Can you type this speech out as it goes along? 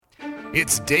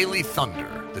It's Daily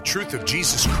Thunder, the truth of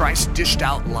Jesus Christ dished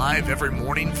out live every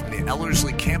morning from the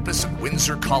Ellerslie campus in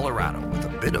Windsor, Colorado, with a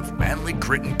bit of manly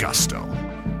grit and gusto.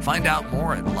 Find out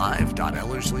more at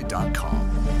live.ellerslie.com.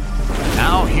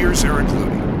 Now here's Eric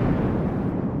Ludy.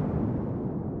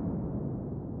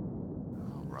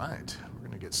 All right, we're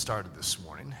going to get started this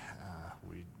morning.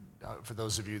 For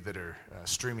those of you that are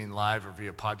streaming live or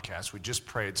via podcast, we just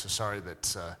prayed, so sorry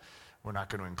that we're not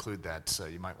going to include that. So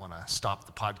you might want to stop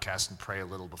the podcast and pray a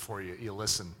little before you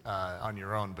listen on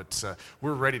your own. But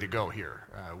we're ready to go here.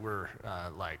 We're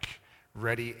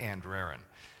ready and raring.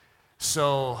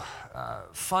 So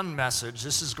fun message.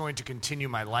 This is going to continue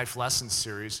my life lessons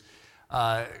series.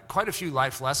 Quite a few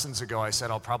life lessons ago, I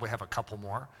said I'll probably have a couple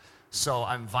more. So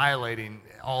I'm violating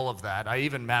all of that. I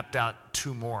even mapped out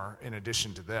 2 more in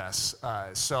addition to this.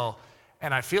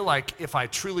 And I feel like if I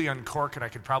truly uncork it, I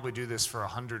could probably do this for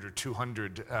 100 or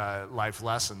 200 life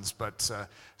lessons. But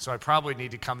so I probably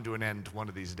need to come to an end one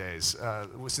of these days.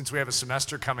 Since we have a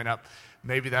semester coming up,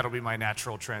 maybe that'll be my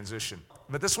natural transition.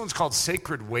 But this one's called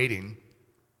Sacred Waiting.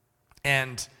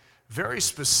 And very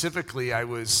specifically, I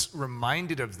was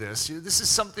reminded of this. This is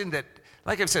something that,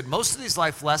 like I've said, most of these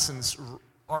life lessons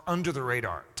are under the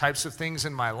radar types of things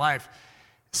in my life.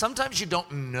 Sometimes you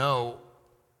don't know.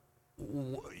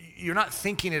 You're not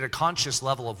thinking at a conscious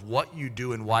level of what you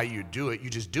do and why you do it. You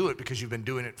just do it because you've been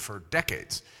doing it for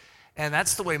decades. And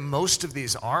that's the way most of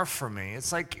these are for me.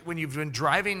 It's like when you've been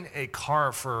driving a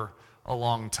car for a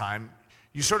long time,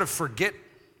 you sort of forget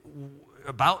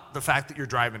about the fact that you're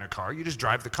driving a car. You just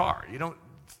drive the car. You don't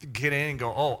get in and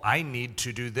go, oh, I need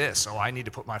to do this. Oh, I need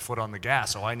to put my foot on the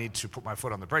gas. Oh, I need to put my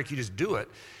foot on the brake. You just do it.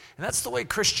 And that's the way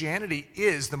Christianity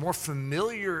is. The more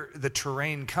familiar the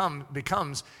terrain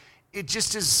becomes, it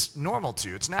just is normal to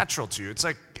you. It's natural to you. It's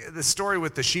like the story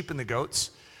with the sheep and the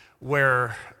goats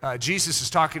where Jesus is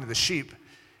talking to the sheep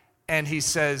and he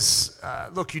says,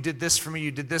 look, you did this for me,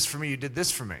 you did this for me, you did this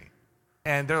for me.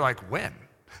 And they're like, when?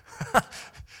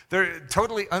 They're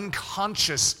totally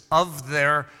unconscious of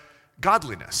their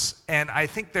godliness. And I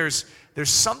think there's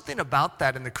something about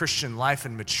that in the Christian life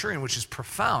and maturing which is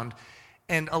profound.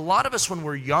 And a lot of us, when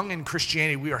we're young in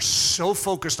Christianity, we are so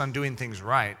focused on doing things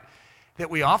right that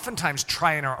we oftentimes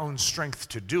try in our own strength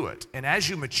to do it. And as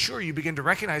you mature, you begin to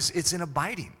recognize it's in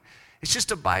abiding. It's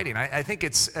just abiding. I think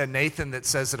it's Nathan that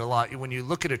says it a lot. When you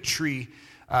look at a tree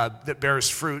that bears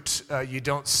fruit, you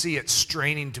don't see it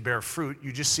straining to bear fruit.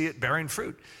 You just see it bearing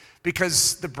fruit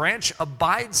because the branch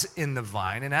abides in the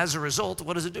vine. And as a result,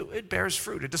 what does it do? It bears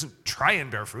fruit. It doesn't try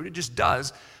and bear fruit. It just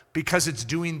does because it's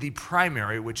doing the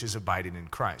primary, which is abiding in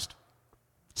Christ.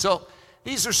 So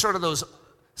these are sort of those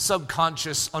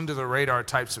subconscious, under the radar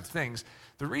types of things.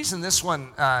 The reason this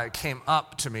one came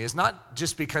up to me is not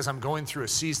just because I'm going through a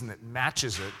season that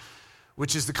matches it,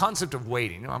 which is the concept of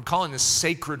waiting. I'm calling this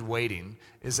sacred waiting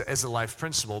as a life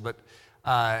principle, but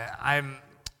I'm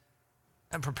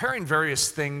preparing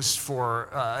various things for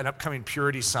an upcoming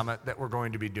Purity Summit that we're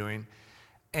going to be doing.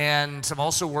 And I'm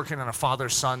also working on a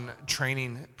father-son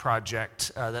training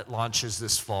project that launches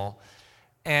this fall.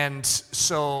 And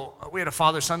so we had a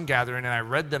father-son gathering, and I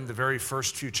read them the very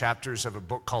first few chapters of a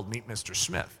book called Meet Mr.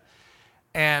 Smith.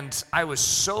 And I was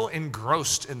so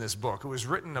engrossed in this book. It was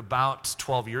written about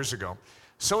 12 years ago.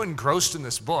 So engrossed in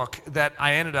this book that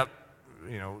I ended up,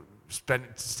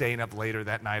 staying up later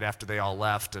that night after they all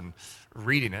left and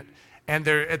reading it. And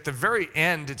there, at the very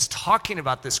end, it's talking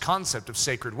about this concept of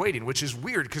sacred waiting, which is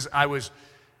weird because I was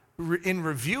in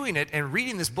reviewing it and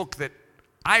reading this book that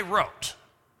I wrote.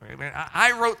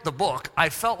 I wrote the book. I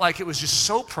felt like it was just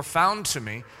so profound to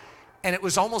me, and it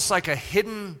was almost like a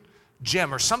hidden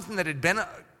gem or something that had been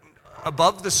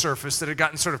above the surface that had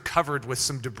gotten sort of covered with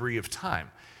some debris of time.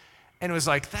 And it was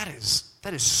like, that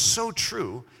is so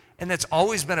true, and that's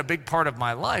always been a big part of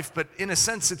my life, but in a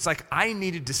sense, it's like I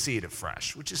needed to see it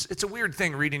afresh, it's a weird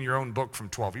thing reading your own book from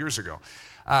 12 years ago.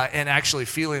 And actually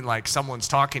feeling like someone's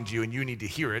talking to you and you need to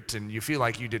hear it and you feel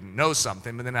like you didn't know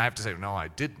something, but then I have to say, no, I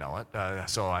did know it.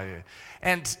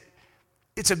 And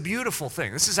it's a beautiful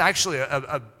thing. This is actually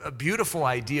a beautiful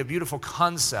idea, a beautiful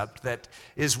concept that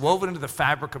is woven into the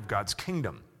fabric of God's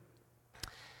kingdom.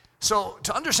 So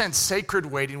to understand sacred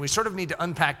waiting, we sort of need to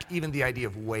unpack even the idea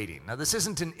of waiting. Now, this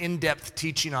isn't an in-depth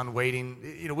teaching on waiting.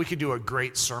 We could do a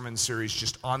great sermon series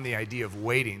just on the idea of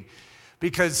waiting,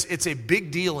 because it's a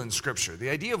big deal in Scripture. The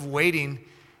idea of waiting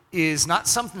is not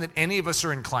something that any of us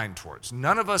are inclined towards.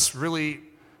 None of us really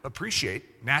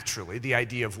appreciate, naturally, the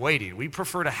idea of waiting. We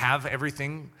prefer to have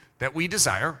everything that we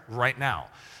desire right now.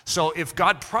 So if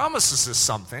God promises us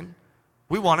something,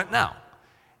 we want it now.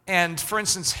 And for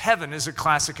instance, heaven is a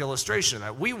classic illustration of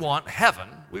that. We want heaven.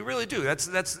 We really do. It's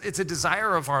a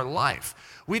desire of our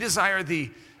life. We desire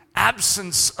the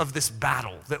absence of this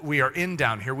battle that we are in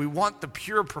down here. We want the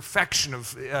pure perfection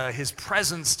of his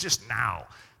presence just now.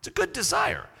 It's a good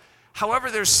desire. However,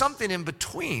 there's something in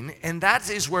between, and that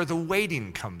is where the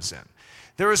waiting comes in.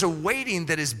 There is a waiting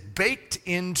that is baked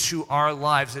into our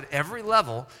lives at every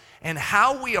level, and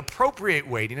how we appropriate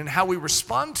waiting and how we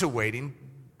respond to waiting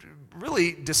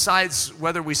really decides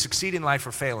whether we succeed in life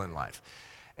or fail in life.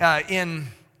 In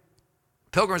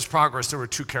Pilgrim's Progress, there were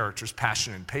two characters,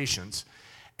 Passion and Patience,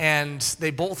 and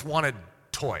they both wanted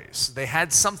toys. They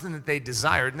had something that they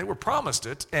desired, and they were promised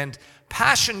it, and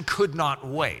Passion could not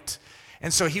wait.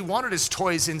 And so he wanted his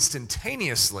toys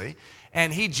instantaneously,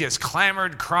 and he just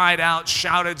clamored, cried out,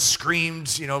 shouted,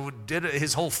 screamed, did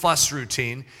his whole fuss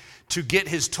routine to get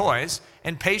his toys.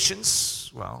 And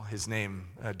Patience, well, his name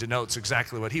denotes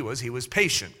exactly what he was. He was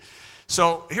patient.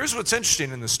 So here's what's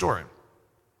interesting in the story.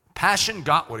 Passion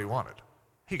got what he wanted.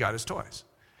 He got his toys.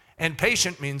 And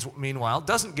Patient, meanwhile,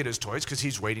 doesn't get his toys because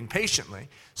he's waiting patiently.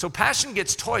 So Passion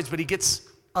gets toys, but he gets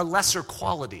a lesser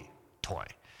quality toy.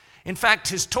 In fact,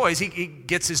 his toys, he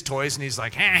gets his toys and he's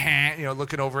like,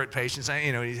 looking over at Patience.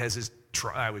 He has his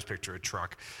truck. I always picture a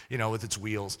truck, with its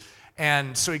wheels.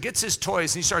 And so he gets his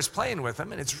toys and he starts playing with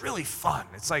them, and it's really fun.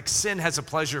 It's like sin has a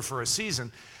pleasure for a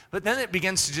season, but then it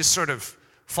begins to just sort of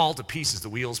fall to pieces. The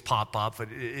wheels pop up, but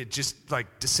it just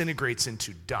like disintegrates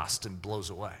into dust and blows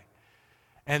away.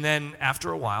 And then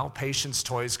after a while, Patience's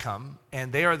toys come,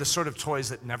 and they are the sort of toys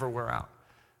that never wear out.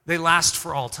 They last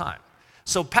for all time.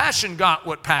 So Passion got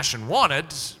what Passion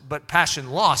wanted, but Passion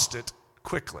lost it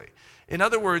quickly. In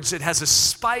other words, it has a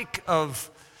spike of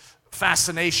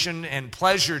fascination and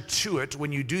pleasure to it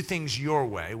when you do things your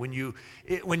way, when you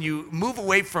move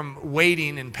away from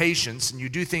waiting and patience and you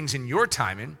do things in your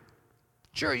timing.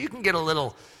 Sure, you can get a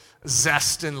little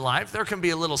zest in life. There can be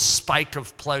a little spike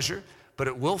of pleasure, but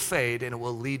it will fade and it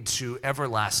will lead to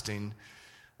everlasting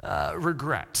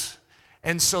regret.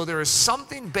 And so there is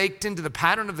something baked into the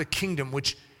pattern of the kingdom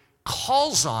which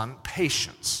calls on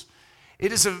patience.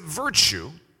 It is a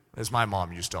virtue, as my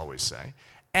mom used to always say,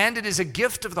 and it is a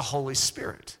gift of the Holy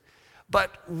Spirit.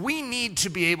 But we need to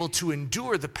be able to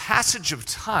endure the passage of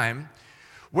time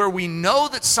where we know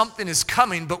that something is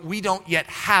coming, but we don't yet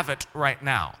have it right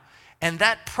now. And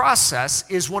that process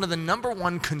is one of the number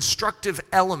one constructive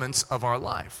elements of our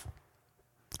life.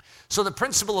 So the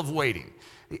principle of waiting,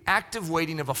 the active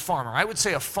waiting of a farmer. I would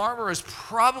say a farmer is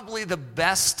probably the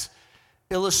best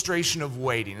illustration of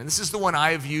waiting. And this is the one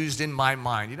I have used in my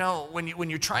mind. When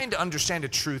you're trying to understand a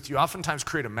truth, you oftentimes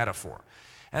create a metaphor.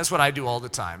 And that's what I do all the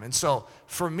time. And so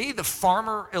for me, the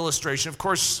farmer illustration, of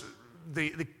course,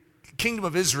 the kingdom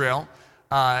of Israel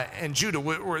and Judah,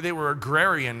 they were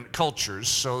agrarian cultures.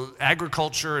 So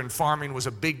agriculture and farming was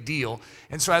a big deal.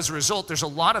 And so as a result, there's a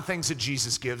lot of things that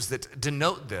Jesus gives that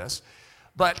denote this.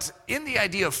 But in the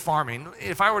idea of farming,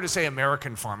 if I were to say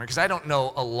American farming, because I don't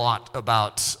know a lot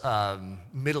about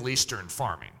Middle Eastern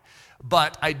farming,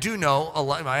 but I do know a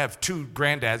lot. I have two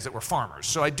granddads that were farmers,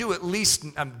 so I do at least,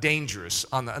 I'm dangerous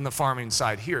on the farming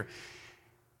side here.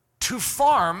 To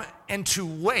farm and to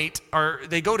wait,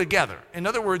 they go together. In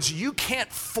other words, you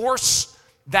can't force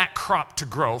that crop to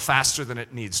grow faster than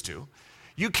it needs to.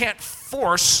 You can't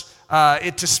force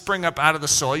it to spring up out of the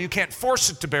soil. You can't force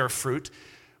it to bear fruit.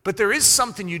 But there is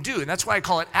something you do, and that's why I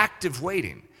call it active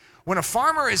waiting. When a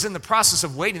farmer is in the process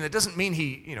of waiting, that doesn't mean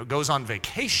he goes on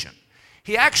vacation.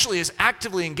 He actually is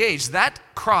actively engaged. That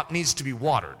crop needs to be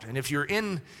watered. And if you're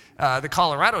in the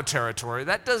Colorado territory,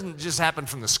 that doesn't just happen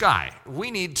from the sky. We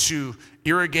need to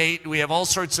irrigate. We have all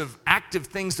sorts of active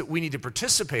things that we need to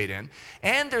participate in.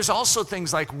 And there's also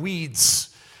things like weeds.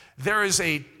 There is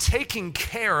a taking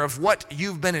care of what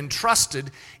you've been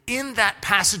entrusted in that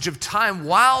passage of time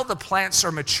while the plants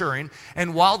are maturing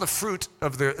and while the fruit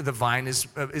of the vine is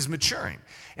maturing.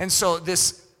 And so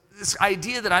this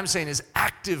idea that I'm saying is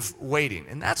active waiting.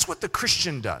 And that's what the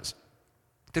Christian does.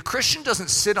 The Christian doesn't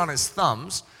sit on his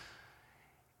thumbs.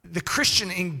 The Christian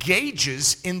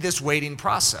engages in this waiting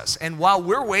process. And while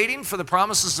we're waiting for the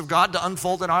promises of God to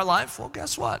unfold in our life, well,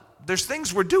 guess what? There's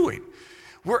things we're doing.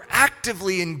 We're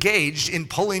actively engaged in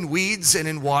pulling weeds and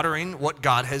in watering what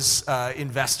God has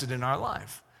invested in our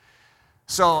life.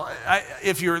 So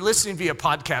if you're listening via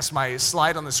podcast, my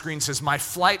slide on the screen says, my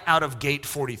flight out of gate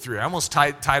 43. I almost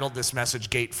titled this message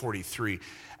Gate 43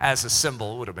 as a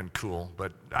symbol. It would have been cool,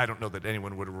 but I don't know that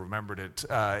anyone would have remembered it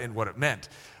in what it meant.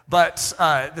 But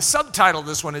the subtitle of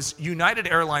this one is United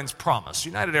Airlines Promise.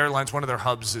 United Airlines, one of their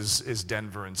hubs is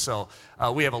Denver, and so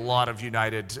we have a lot of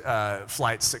United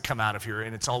flights that come out of here,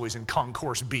 and it's always in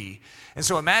Concourse B. And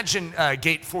so imagine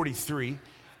Gate 43,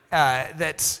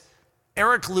 that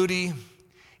Eric Ludy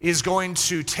is going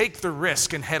to take the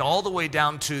risk and head all the way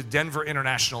down to Denver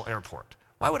International Airport.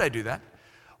 Why would I do that?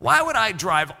 Why would I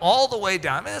drive all the way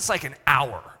down? I mean, it's like an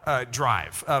hour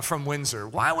drive from Windsor.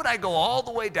 Why would I go all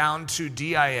the way down to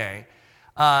DIA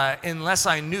unless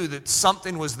I knew that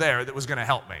something was there that was going to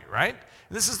help me, right?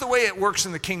 This is the way it works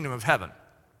in the kingdom of heaven.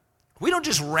 We don't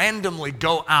just randomly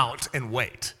go out and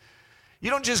wait. You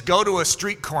don't just go to a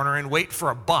street corner and wait for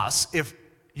a bus if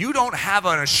you don't have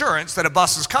an assurance that a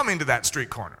bus is coming to that street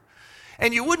corner.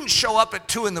 And you wouldn't show up at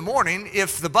 2 in the morning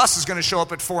if the bus is going to show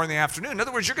up at 4 in the afternoon. In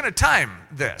other words, you're going to time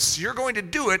this. You're going to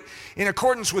do it in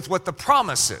accordance with what the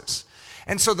promise is.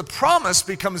 And so the promise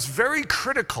becomes very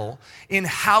critical in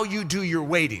how you do your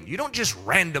waiting. You don't just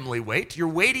randomly wait. You're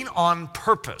waiting on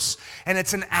purpose. And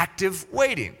it's an active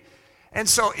waiting. And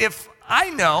so if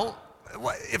I'm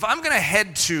going to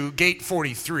head to Gate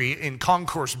 43 in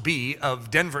Concourse B of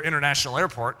Denver International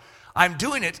Airport, I'm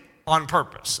doing it on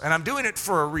purpose, and I'm doing it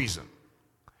for a reason.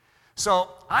 So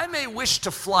I may wish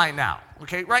to fly now,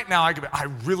 okay? Right now, I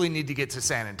really need to get to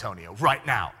San Antonio, right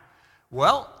now.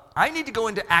 Well, I need to go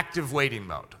into active waiting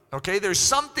mode, okay? There's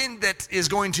something that is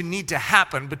going to need to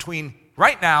happen between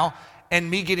right now and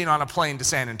me getting on a plane to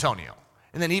San Antonio.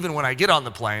 And then even when I get on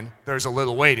the plane, there's a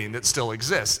little waiting that still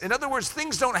exists. In other words,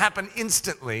 things don't happen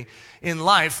instantly in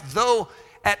life, though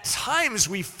at times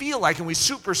we feel like, and we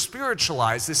super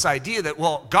spiritualize this idea that,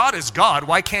 well, God is God,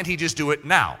 why can't he just do it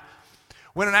now?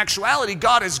 When in actuality,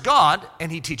 God is God,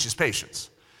 and he teaches patience.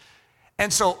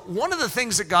 And so one of the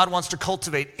things that God wants to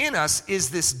cultivate in us is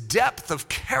this depth of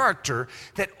character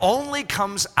that only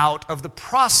comes out of the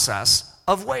process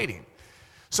of waiting.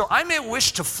 So I may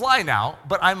wish to fly now,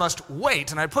 but I must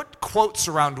wait. And I put quotes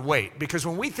around wait, because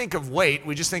when we think of wait,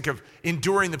 we just think of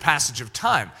enduring the passage of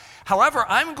time. However,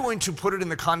 I'm going to put it in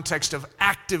the context of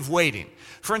active waiting.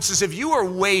 For instance, if you are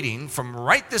waiting from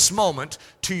right this moment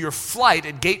to your flight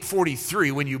at Gate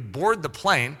 43 when you board the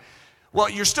plane, well,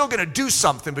 you're still going to do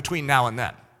something between now and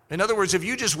then. In other words, if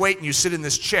you just wait and you sit in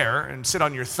this chair and sit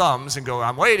on your thumbs and go,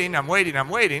 I'm waiting,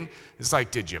 it's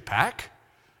like, did you pack?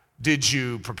 Did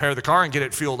you prepare the car and get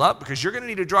it fueled up? Because you're going to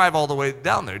need to drive all the way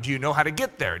down there. Do you know how to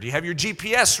get there? Do you have your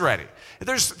GPS ready?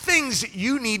 There's things that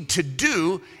you need to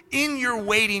do in your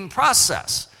waiting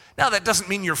process. Now, that doesn't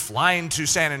mean you're flying to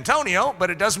San Antonio,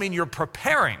 but it does mean you're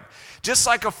preparing. Just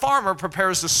like a farmer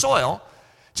prepares the soil,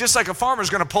 just like a farmer's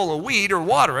going to pull a weed or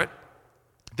water it,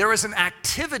 there is an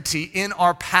activity in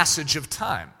our passage of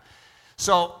time.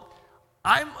 So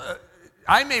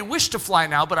I may wish to fly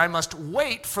now, but I must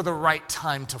wait for the right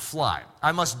time to fly.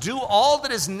 I must do all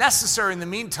that is necessary in the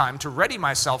meantime to ready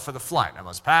myself for the flight. I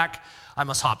must pack, I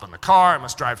must hop in the car, I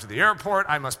must drive to the airport,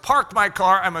 I must park my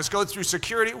car, I must go through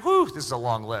security. Whew, this is a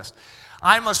long list.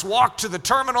 I must walk to the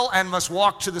terminal and must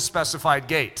walk to the specified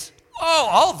gate. Oh,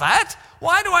 all that?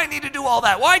 Why do I need to do all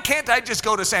that? Why can't I just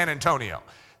go to San Antonio?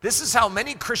 This is how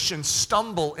many Christians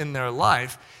stumble in their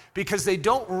life, because they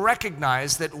don't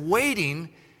recognize that waiting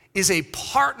is a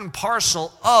part and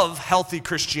parcel of healthy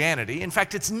Christianity. In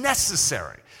fact, it's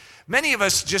necessary. Many of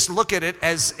us just look at it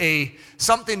as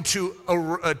something to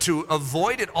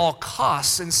avoid at all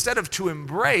costs instead of to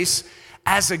embrace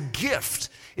as a gift.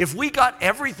 If we got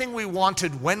everything we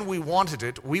wanted when we wanted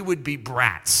it, we would be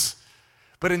brats.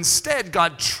 But instead,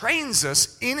 God trains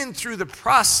us in and through the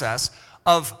process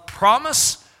of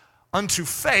promise unto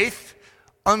faith,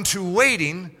 unto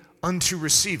waiting, unto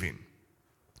receiving.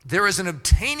 There is an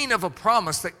obtaining of a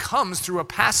promise that comes through a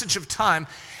passage of time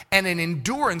and an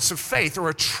endurance of faith, or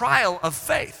a trial of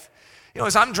faith. You know,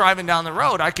 as I'm driving down the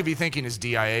road, I could be thinking, is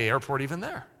DIA Airport even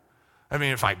there? I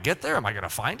mean, if I get there, am I going to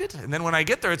find it? And then when I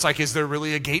get there, it's like, is there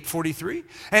really a Gate 43?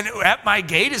 And at my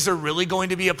gate, is there really going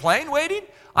to be a plane waiting?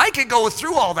 I could go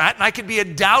through all that, and I could be a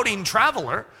doubting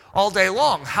traveler all day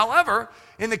long. However,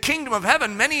 in the kingdom of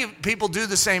heaven, many people do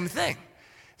the same thing.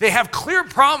 They have clear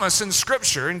promise in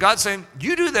Scripture, and God's saying,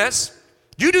 you do this,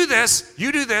 you do this,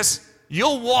 you do this,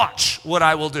 you'll watch what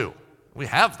I will do. We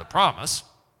have the promise.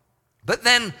 But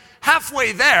then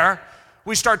halfway there,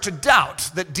 we start to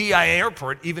doubt that DIA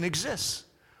Airport even exists.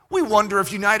 We wonder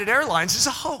if United Airlines is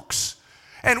a hoax.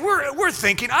 And we're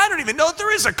thinking, I don't even know if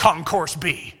there is a Concourse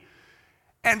B.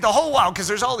 And the whole while, because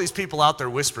there's all these people out there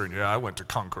whispering, yeah, I went to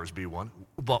Concourse B1.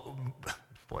 But,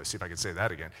 boy, see if I can say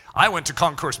that again. I went to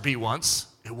Concourse B once.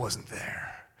 It wasn't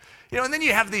there. And then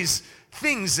you have these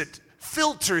things that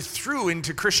filter through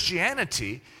into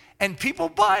Christianity, and people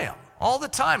buy them all the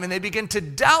time, and they begin to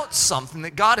doubt something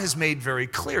that God has made very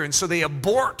clear, and so they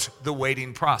abort the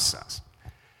waiting process.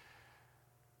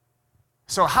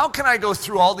 So how can I go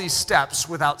through all these steps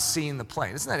without seeing the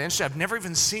plane? Isn't that interesting? I've never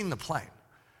even seen the plane.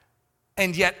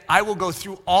 And yet I will go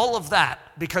through all of that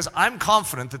because I'm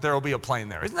confident that there will be a plane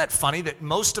there. Isn't that funny that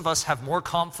most of us have more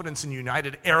confidence in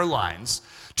United Airlines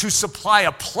to supply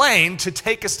a plane to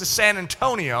take us to San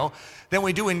Antonio than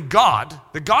we do in God,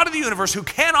 the God of the universe who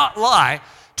cannot lie,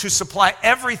 to supply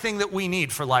everything that we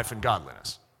need for life and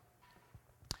godliness.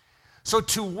 So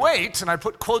to wait, and I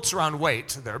put quotes around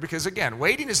wait there because again,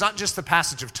 waiting is not just the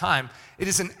passage of time, it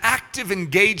is an active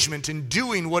engagement in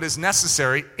doing what is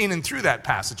necessary in and through that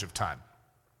passage of time.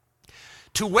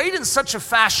 To wait in such a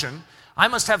fashion, I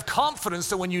must have confidence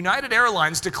that when United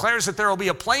Airlines declares that there will be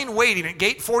a plane waiting at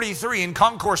gate 43 in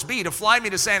Concourse B to fly me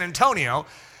to San Antonio,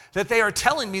 that they are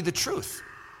telling me the truth.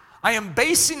 I am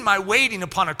basing my waiting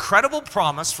upon a credible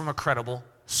promise from a credible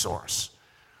source.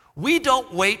 We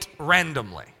don't wait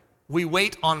randomly. We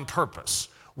wait on purpose.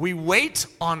 We wait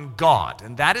on God,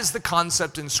 and that is the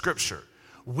concept in Scripture.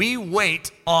 We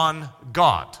wait on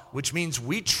God, which means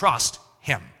we trust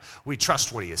Him. We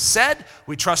trust what He has said.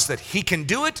 We trust that He can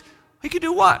do it. He can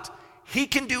do what? He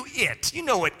can do it. You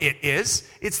know what it is.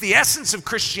 It's the essence of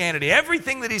Christianity.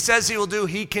 Everything that He says He will do,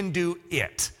 He can do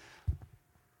it.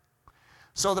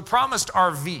 So the promised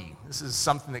RV, this is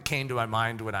something that came to my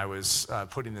mind when I was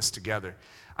putting this together.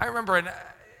 I remember,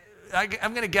 I'm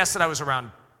going to guess that I was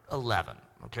around 11.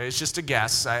 Okay, it's just a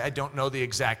guess. I don't know the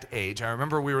exact age. I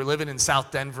remember we were living in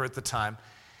South Denver at the time,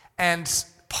 and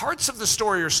parts of the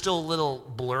story are still a little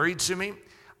blurry to me.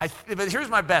 But here's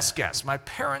my best guess. My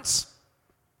parents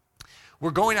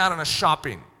were going out on a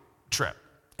shopping trip,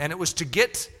 and it was to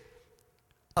get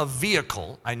a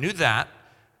vehicle. I knew that,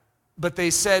 but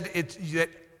they said that,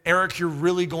 Eric, you're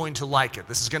really going to like it.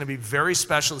 This is going to be very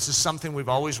special. This is something we've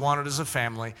always wanted as a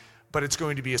family, but it's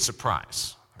going to be a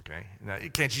surprise. Okay, now,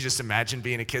 can't you just imagine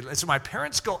being a kid? And so my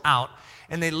parents go out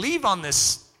and they leave on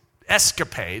this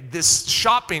escapade, this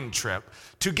shopping trip,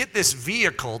 to get this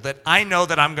vehicle that I know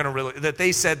that that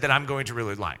they said that I'm going to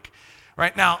really like.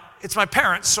 Right now, it's my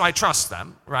parents, so I trust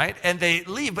them, right? And they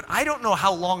leave, but I don't know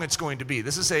how long it's going to be.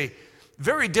 This is a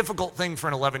very difficult thing for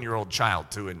an 11-year-old child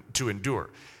to endure.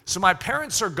 So my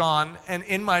parents are gone, and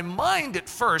in my mind at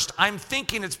first, I'm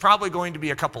thinking it's probably going to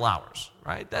be a couple hours,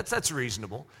 right? That's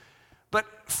reasonable. But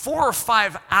 4 or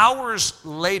 5 hours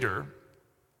later,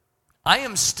 I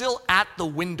am still at the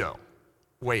window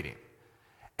waiting.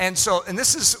 And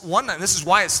this is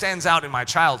why it stands out in my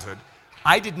childhood.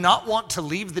 I did not want to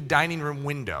leave the dining room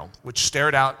window, which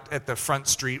stared out at the front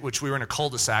street, which we were in a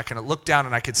cul-de-sac, and it looked down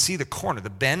and I could see the corner, the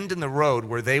bend in the road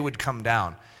where they would come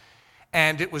down.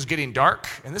 And it was getting dark,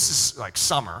 and this is like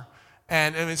summer,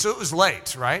 and so it was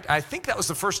late, right? I think that was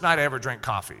the first night I ever drank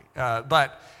coffee,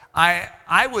 but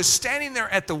I was standing there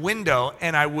at the window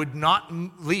and I would not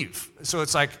leave. So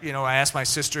it's like, I asked my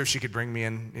sister if she could bring me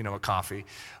in, a coffee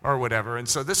or whatever. And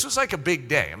so this was like a big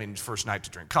day. I mean, first night to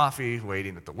drink coffee,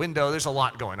 waiting at the window. There's a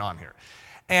lot going on here.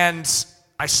 And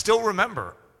I still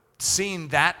remember seeing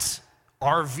that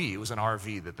RV, it was an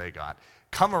RV that they got,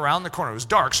 come around the corner. It was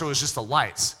dark, so it was just the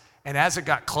lights. And as it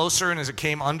got closer and as it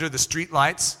came under the street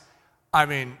lights,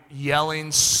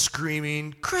 yelling,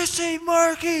 screaming, Chrissy,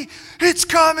 Marky, it's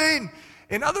coming.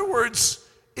 In other words,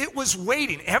 it was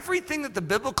waiting. Everything that the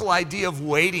biblical idea of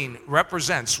waiting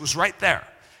represents was right there.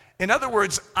 In other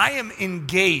words, I am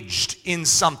engaged in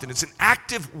something. It's an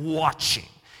active watching.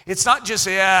 It's not just,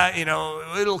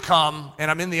 it'll come,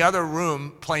 and I'm in the other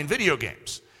room playing video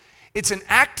games. It's an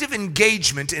active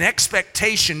engagement in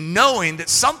expectation, knowing that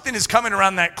something is coming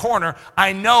around that corner.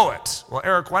 I know it. Well,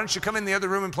 Eric, why don't you come in the other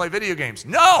room and play video games?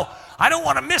 No, I don't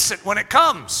want to miss it when it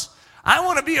comes. I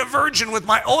want to be a virgin with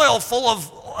my lamp full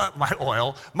of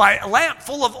oil.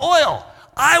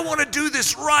 I want to do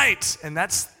this right. And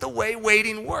that's the way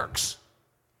waiting works.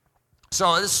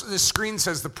 So this screen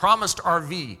says the promised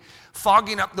RV,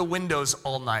 fogging up the windows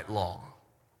all night long.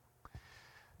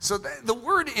 So the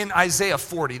word in Isaiah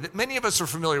 40, that many of us are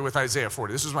familiar with Isaiah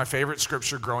 40. This was my favorite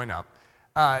scripture growing up.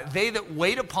 They that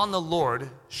wait upon the Lord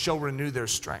shall renew their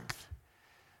strength.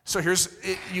 So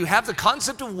you have the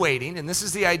concept of waiting, and this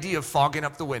is the idea of fogging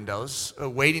up the windows,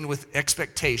 waiting with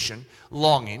expectation,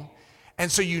 longing.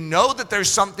 And so you know that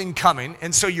there's something coming,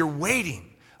 and so you're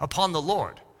waiting upon the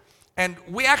Lord. And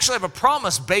we actually have a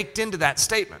promise baked into that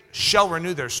statement, shall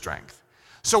renew their strength.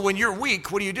 So when you're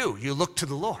weak, what do? You look to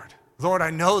the Lord. Lord, I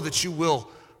know that you will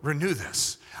renew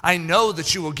this. I know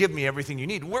that you will give me everything you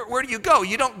need. Where do you go?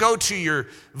 You don't go to your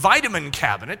vitamin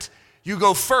cabinet. You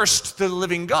go first to the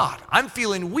living God. I'm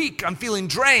feeling weak. I'm feeling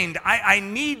drained. I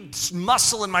need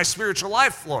muscle in my spiritual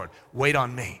life, Lord. Wait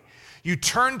on me. You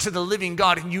turn to the living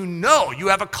God and you know, you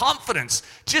have a confidence,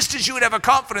 just as you would have a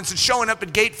confidence in showing up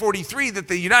at gate 43 that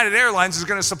the United Airlines is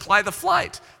going to supply the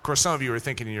flight. Of course, some of you are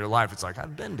thinking in your life, it's like,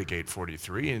 I've been to gate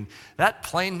 43 and that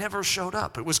plane never showed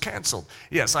up. It was canceled.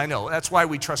 Yes, I know. That's why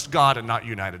we trust God and not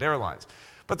United Airlines.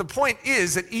 But the point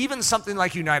is that even something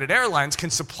like United Airlines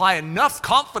can supply enough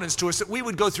confidence to us that we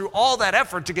would go through all that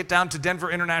effort to get down to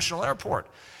Denver International Airport.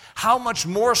 How much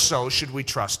more so should we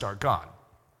trust our God?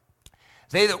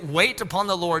 They that wait upon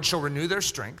the Lord shall renew their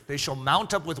strength. They shall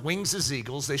mount up with wings as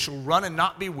eagles. They shall run and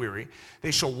not be weary.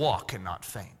 They shall walk and not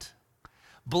faint.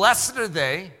 Blessed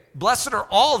are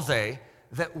all they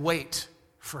that wait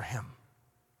for him.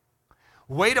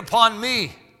 Wait upon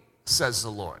me, says the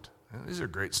Lord. And these are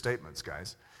great statements,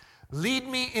 guys. Lead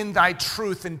me in thy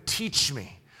truth and teach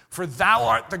me, for thou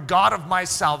art the God of my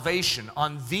salvation.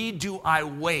 On thee do I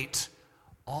wait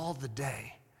all the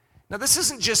day. Now, this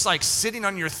isn't just like sitting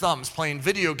on your thumbs playing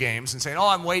video games and saying, oh,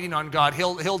 I'm waiting on God.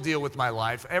 He'll deal with my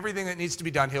life. Everything that needs to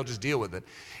be done, he'll just deal with it.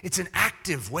 It's an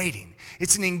active waiting.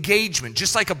 It's an engagement,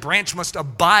 just like a branch must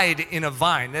abide in a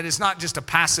vine. That is not just a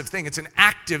passive thing. It's an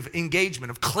active engagement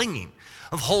of clinging,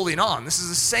 of holding on. This is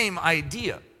the same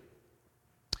idea.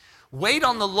 Wait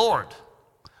on the Lord.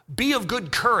 Be of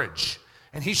good courage,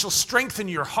 and he shall strengthen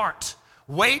your heart.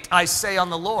 Wait, I say, on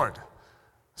the Lord.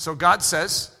 So God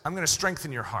says, I'm going to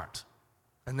strengthen your heart.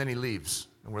 And then he leaves,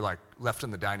 and we're like left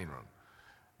in the dining room.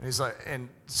 And he's like, and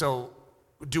so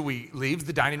do we leave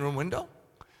the dining room window?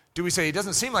 Do we say, it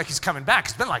doesn't seem like he's coming back?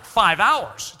 It's been like 5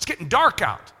 hours. It's getting dark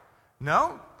out.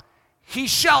 No. He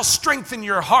shall strengthen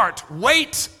your heart.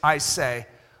 Wait, I say,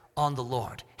 on the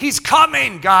Lord. He's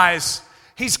coming, guys.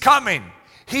 He's coming.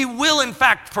 He will, in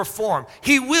fact, perform.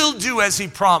 He will do as he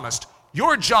promised.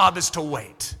 Your job is to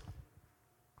wait.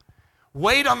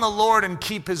 Wait on the Lord and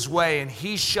keep his way, and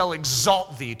he shall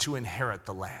exalt thee to inherit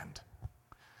the land.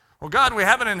 Well, God, we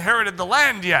haven't inherited the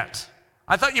land yet.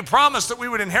 I thought you promised that we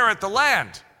would inherit the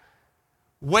land.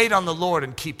 Wait on the Lord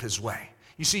and keep his way.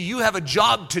 You see, you have a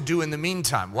job to do in the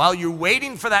meantime. While you're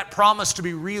waiting for that promise to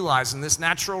be realized in this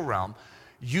natural realm,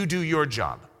 you do your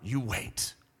job. You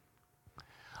wait.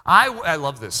 I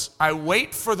love this. I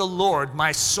wait for the Lord.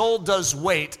 My soul does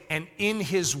wait, and in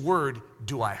his word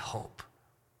do I hope.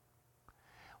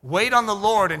 Wait on the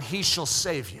Lord, and he shall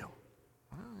save you.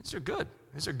 Well, these are good.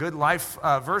 These are good life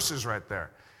verses right there.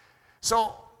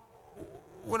 So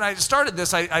when I started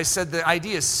this, I said the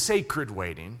idea is sacred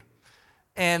waiting.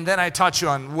 And then I taught you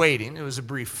on waiting. It was a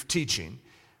brief teaching.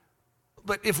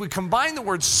 But if we combine the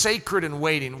words sacred and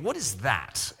waiting, what is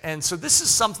that? And so this is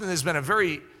something that's been a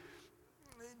very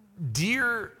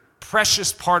dear,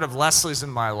 precious part of Leslie's in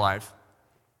my life.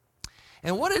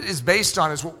 And what it is based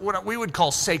on is what we would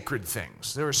call sacred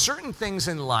things. There are certain things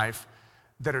in life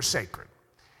that are sacred.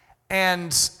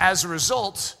 And as a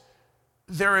result,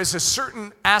 there is a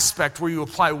certain aspect where you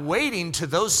apply waiting to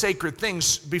those sacred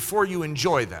things before you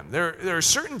enjoy them. There are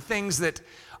certain things that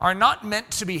are not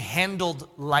meant to be handled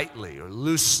lightly or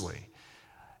loosely,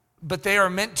 but they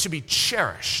are meant to be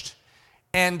cherished.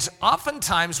 And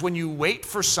oftentimes when you wait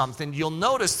for something, you'll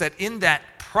notice that in that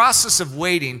process of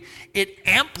waiting, it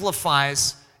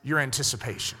amplifies your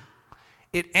anticipation.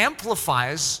 It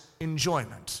amplifies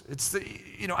enjoyment. It's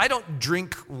I don't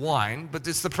drink wine, but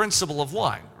it's the principle of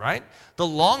wine, right? The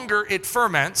longer it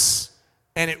ferments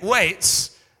and it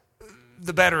waits,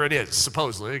 the better it is,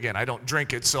 supposedly. Again, I don't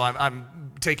drink it, so I'm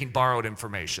taking borrowed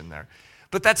information there.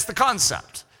 But that's the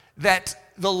concept, that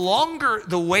the longer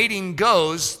the waiting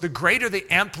goes, the greater the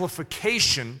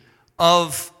amplification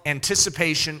of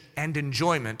anticipation and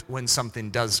enjoyment when something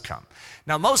does come.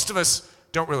 Now, most of us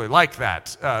don't really like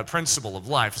that principle of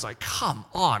life. It's like, come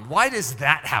on, why does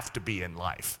that have to be in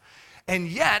life? And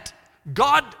yet,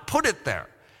 God put it there.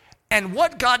 And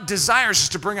what God desires is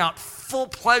to bring out full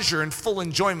pleasure and full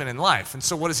enjoyment in life. And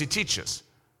so what does he teach us?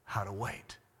 How to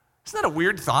wait. Isn't that a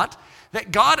weird thought?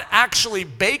 That God actually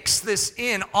bakes this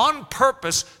in on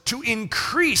purpose to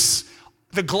increase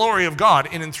the glory of God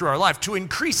in and through our life, to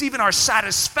increase even our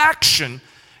satisfaction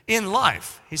in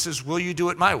life. He says, will you do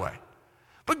it my way?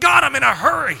 But God, I'm in a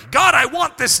hurry. God, I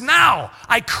want this now.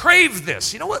 I crave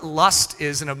this. You know what lust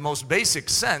is in a most basic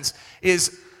sense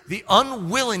is the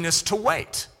unwillingness to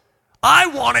wait. I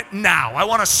want it now. I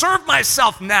want to serve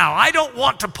myself now. I don't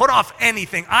want to put off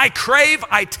anything. I crave,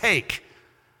 I take.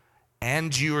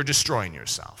 And you are destroying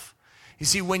yourself. You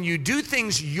see, when you do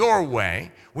things your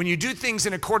way, when you do things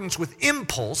in accordance with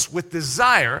impulse, with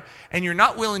desire, and you're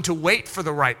not willing to wait for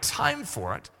the right time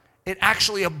for it, it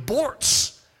actually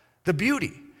aborts the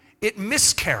beauty. It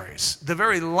miscarries the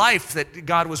very life that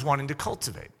God was wanting to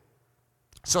cultivate.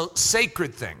 So,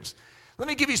 sacred things. Let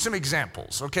me give you some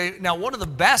examples, okay? Now, one of the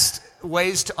best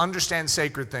ways to understand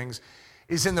sacred things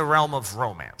is in the realm of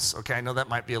romance, okay? I know that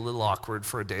might be a little awkward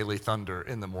for a Daily Thunder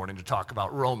in the morning to talk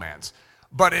about romance,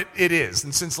 but it is.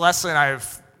 And since Leslie and I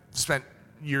have spent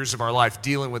years of our life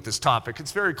dealing with this topic,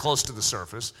 it's very close to the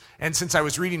surface. And since I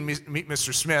was reading Meet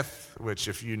Mr. Smith, which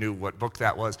if you knew what book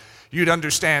that was, you'd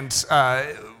understand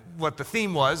what the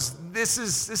theme was. This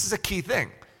is a key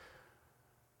thing.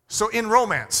 So in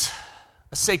romance,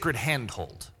 a sacred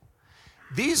handhold.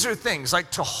 These are things like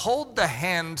to hold the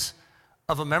hand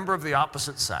of a member of the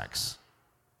opposite sex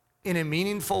in a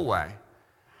meaningful way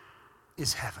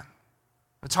is heaven.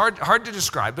 It's hard to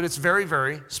describe, but it's very,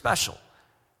 very special.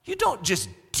 You don't just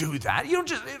do that.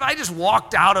 If I just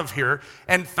walked out of here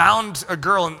and found a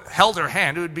girl and held her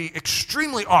hand, it would be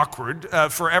extremely awkward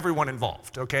for everyone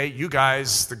involved, okay? You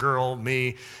guys, the girl,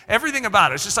 me, everything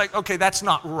about it. It's just like, okay, that's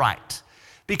not right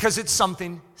because it's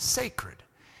something sacred.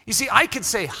 You see, I could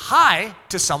say hi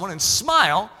to someone and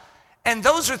smile, and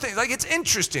those are things, like it's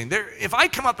interesting. If I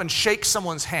come up and shake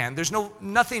someone's hand, there's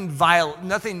nothing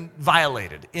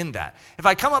violated in that. If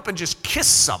I come up and just kiss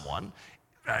someone,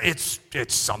 it's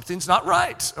something's not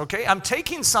right, okay? I'm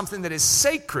taking something that is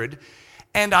sacred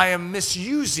and I am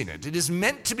misusing it. It is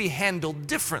meant to be handled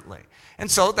differently. And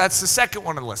so that's the second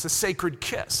one on the list, a sacred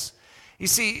kiss. You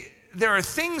see, there are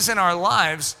things in our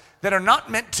lives that are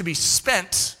not meant to be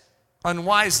spent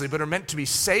unwisely, but are meant to be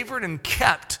savored and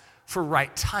kept for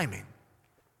right timing.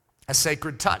 A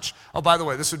sacred touch. Oh, by the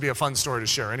way, this would be a fun story to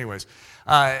share anyways.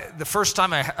 The first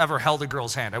time I ever held a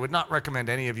girl's hand, I would not recommend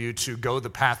any of you to go the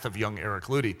path of young Eric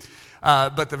Ludy,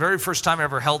 but the very first time I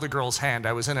ever held a girl's hand,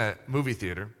 I was in a movie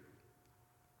theater.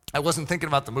 I wasn't thinking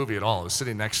about the movie at all. I was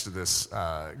sitting next to this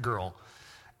girl,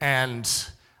 and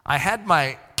I had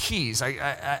my keys.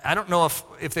 I don't know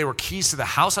if they were keys to the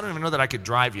house. I don't even know that I could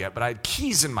drive yet, but I had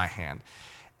keys in my hand.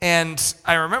 And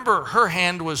I remember her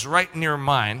hand was right near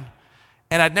mine,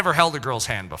 and I'd never held a girl's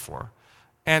hand before.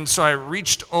 And so I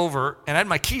reached over, and I had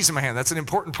my keys in my hand. That's an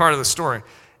important part of the story.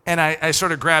 And I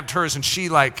sort of grabbed hers, and she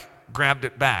grabbed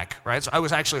it back, right? So I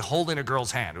was actually holding a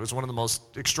girl's hand. It was one of the most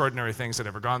extraordinary things I'd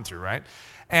ever gone through, right?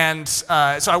 And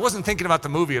so I wasn't thinking about the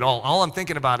movie at all. All I'm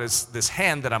thinking about is this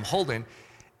hand that I'm holding,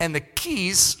 and the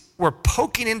keys were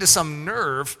poking into some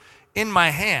nerve in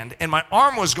my hand, and my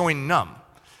arm was going numb.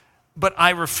 But I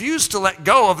refused to let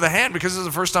go of the hand because this is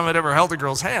the first time I'd ever held a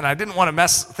girl's hand. I didn't want to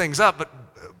mess things up, but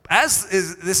as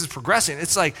this is progressing,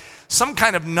 it's like some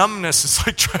kind of numbness is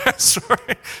like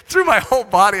transferring through my whole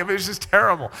body. I mean, it's just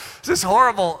terrible. It's this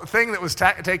horrible thing that was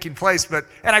taking place,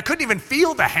 and I couldn't even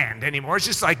feel the hand anymore. It's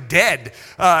just like dead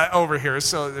over here.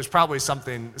 So there's probably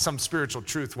some spiritual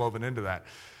truth woven into that.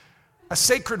 A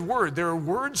sacred word. There are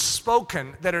words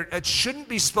spoken that shouldn't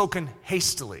be spoken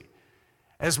hastily.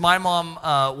 As my mom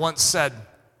once said,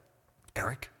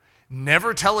 Eric,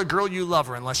 never tell a girl you love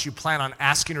her unless you plan on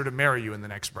asking her to marry you in the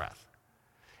next breath.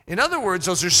 In other words,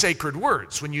 those are sacred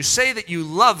words. When you say that you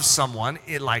love someone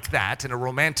like that, in a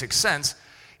romantic sense,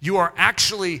 you are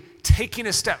actually taking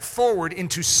a step forward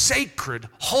into sacred,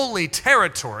 holy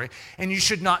territory, and you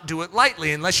should not do it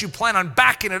lightly unless you plan on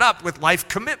backing it up with life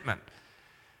commitment.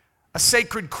 A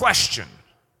sacred question,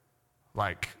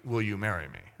 like, will you marry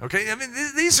me? Okay, I mean,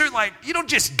 these are like, you don't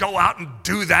just go out and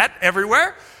do that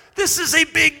everywhere. This is a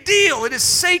big deal. It is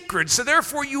sacred. So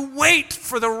therefore, you wait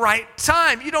for the right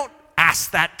time. You don't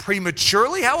ask that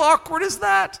prematurely. How awkward is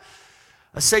that?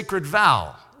 A sacred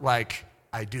vow, like,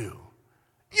 I do.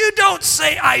 You don't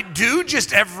say I do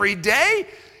just every day.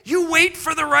 You wait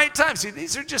for the right time. See,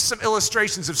 these are just some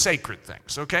illustrations of sacred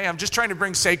things, okay? I'm just trying to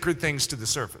bring sacred things to the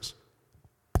surface.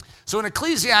 So in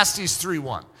Ecclesiastes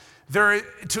 3:1,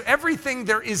 to everything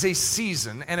there is a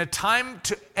season and a time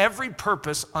to every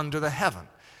purpose under the heaven.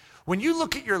 When you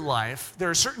look at your life, there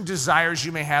are certain desires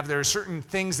you may have. There are certain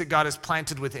things that God has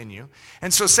planted within you.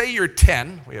 And so say you're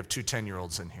 10. We have two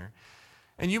 10-year-olds in here.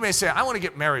 And you may say, I want to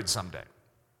get married someday.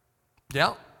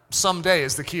 Yeah, someday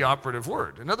is the key operative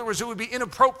word. In other words, it would be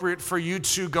inappropriate for you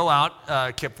to go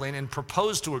out, Kipling, and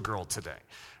propose to a girl today.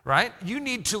 Right? You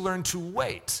need to learn to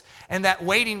wait. And that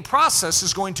waiting process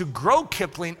is going to grow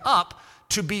Kipling up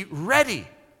to be ready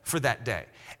for that day.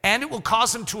 And it will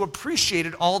cause him to appreciate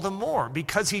it all the more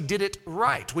because he did it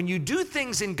right. When you do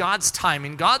things in God's time,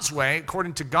 in God's way,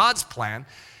 according to God's plan,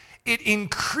 it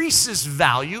increases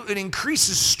value, it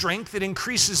increases strength, it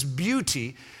increases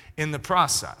beauty in the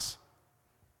process.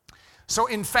 So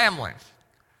in family,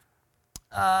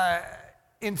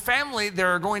 there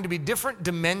are going to be different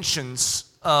dimensions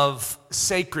of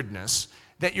sacredness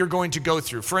that you're going to go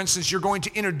through. For instance, you're going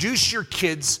to introduce your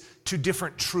kids to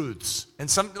different truths.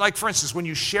 And like for instance, when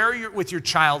you share with your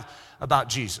child about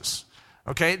Jesus,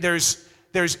 okay, there's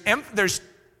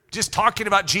just talking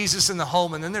about Jesus in the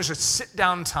home, and then there's a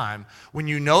sit-down time when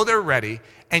you know they're ready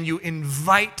and you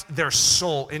invite their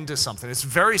soul into something. It's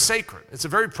very sacred. It's a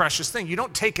very precious thing. You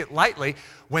don't take it lightly.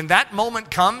 When that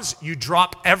moment comes, you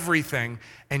drop everything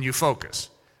and you focus.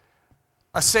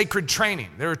 A sacred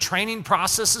training. There are training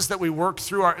processes that we work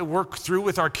through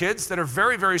with our kids that are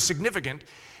very, very significant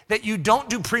that you don't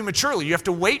do prematurely. You have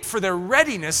to wait for their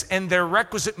readiness and their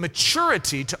requisite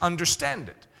maturity to understand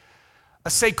it. A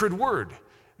sacred word.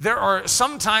 There are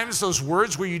sometimes those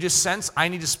words where you just sense, I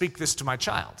need to speak this to my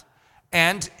child.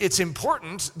 And it's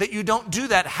important that you don't do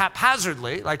that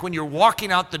haphazardly, like when you're walking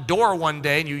out the door one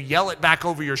day and you yell it back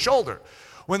over your shoulder.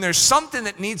 When there's something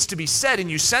that needs to be said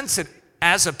and you sense it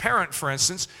as a parent, for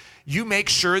instance, you make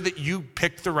sure that you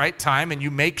pick the right time and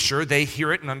you make sure they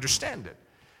hear it and understand it.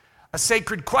 A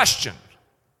sacred question,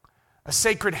 a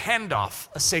sacred handoff,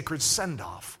 a sacred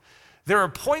send-off. There are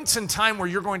points in time where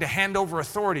you're going to hand over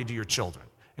authority to your children.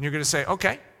 And you're going to say,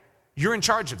 okay, you're in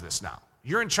charge of this now.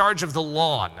 You're in charge of the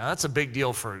lawn. Now, that's a big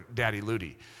deal for Daddy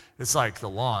Ludy. It's like the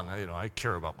lawn, I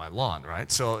care about my lawn,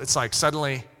 right? So it's like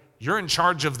suddenly you're in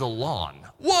charge of the lawn.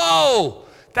 Whoa,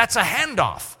 that's a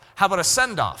handoff. How about a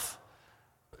send-off?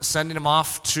 Sending them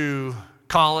off to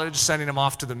college, sending them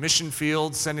off to the mission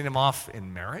field, sending them off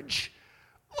in marriage.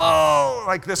 Oh,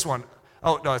 like this one.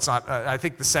 Oh, no, it's not. I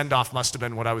think the send-off must have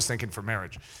been what I was thinking for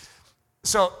marriage.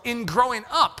 So in growing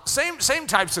up, same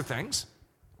types of things.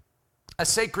 A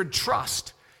sacred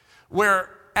trust, where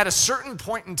at a certain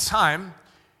point in time,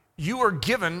 you are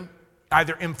given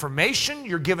either information,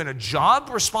 you're given a job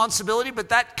responsibility, but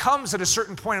that comes at a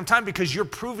certain point in time because you're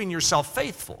proving yourself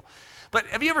faithful. But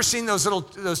have you ever seen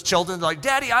those children like,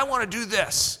 Daddy, I want to do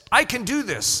this. I can do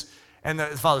this. And the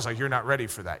father's like, you're not ready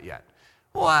for that yet.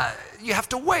 Well, you have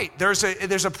to wait. There's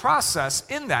a process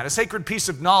in that, a sacred piece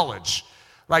of knowledge,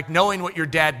 like knowing what your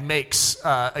dad makes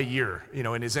a year,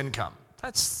 in his income.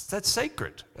 That's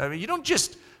sacred. I mean, you don't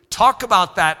just talk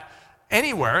about that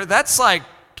anywhere. That's like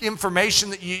information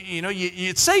that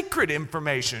it's sacred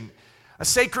information, a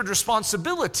sacred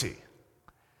responsibility.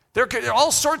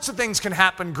 All sorts of things can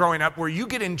happen growing up where you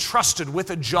get entrusted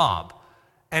with a job,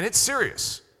 and it's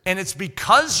serious. And it's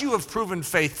because you have proven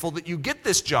faithful that you get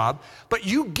this job, but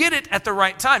you get it at the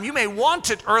right time. You may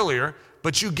want it earlier,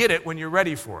 but you get it when you're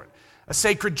ready for it. A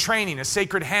sacred training, a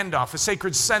sacred handoff, a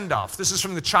sacred send-off. This is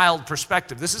from the child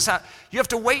perspective. This is how you have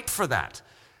to wait for that.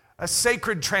 A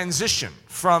sacred transition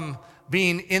from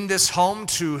being in this home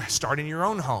to starting your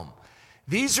own home.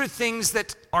 These are things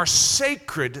that are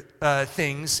sacred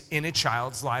things in a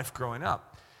child's life growing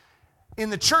up. In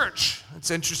the church,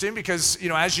 it's interesting because,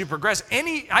 as you progress,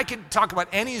 I could talk about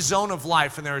any zone of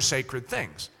life and there are sacred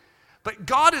things. But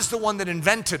God is the one that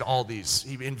invented all these.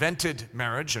 He invented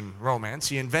marriage and romance.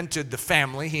 He invented the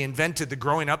family. He invented the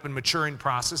growing up and maturing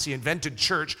process. He invented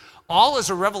church, all as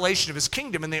a revelation of his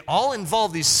kingdom, and they all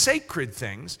involve these sacred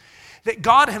things that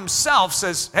God himself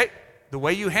says, hey, the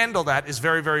way you handle that is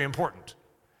very, very important.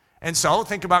 And so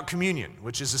think about communion,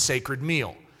 which is a sacred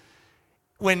meal.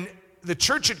 When the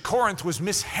church at Corinth was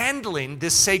mishandling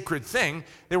this sacred thing,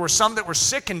 there were some that were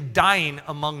sick and dying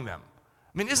among them.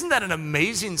 I mean, isn't that an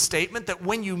amazing statement that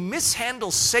when you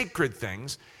mishandle sacred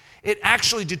things, it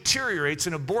actually deteriorates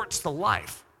and aborts the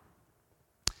life?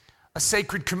 A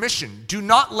sacred commission. Do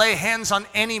not lay hands on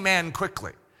any man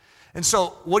quickly. And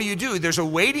so what do? There's a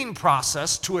waiting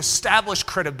process to establish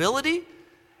credibility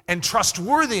and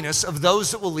trustworthiness of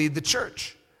those that will lead the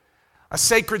church. A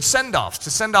sacred send-off. To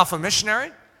send off a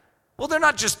missionary, well, they're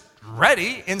not just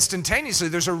ready instantaneously.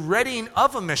 There's a readying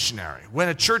of a missionary when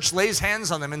a church lays hands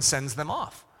on them and sends them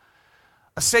off.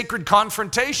 A sacred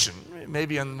confrontation,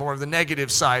 maybe on more of the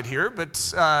negative side here, but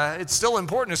it's still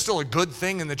important. It's still a good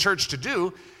thing in the church to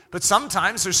do, but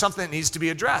sometimes there's something that needs to be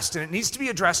addressed, and it needs to be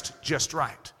addressed just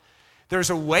right. There's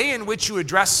a way in which you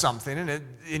address something,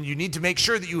 and you need to make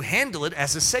sure that you handle it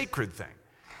as a sacred thing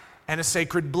and a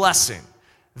sacred blessing.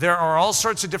 There are all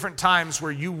sorts of different times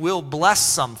where you will bless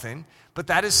something, but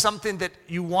that is something that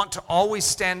you want to always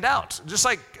stand out. Just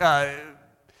like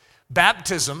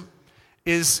baptism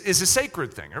is a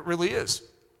sacred thing. It really is.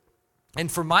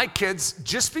 And for my kids,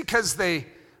 just because they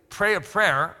pray a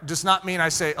prayer does not mean I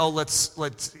say, oh,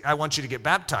 I want you to get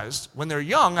baptized. When they're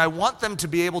young, I want them to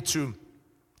be able to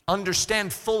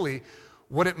understand fully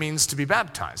what it means to be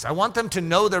baptized. I want them to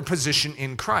know their position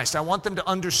in Christ. I want them to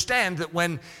understand that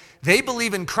when they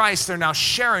believe in Christ, they're now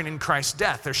sharing in Christ's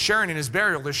death. They're sharing in his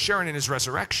burial. They're sharing in his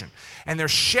resurrection. And they're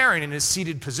sharing in his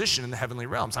seated position in the heavenly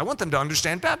realms. I want them to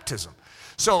understand baptism.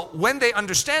 So when they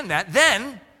understand that,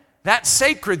 then that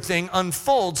sacred thing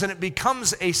unfolds and it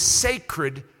becomes a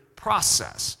sacred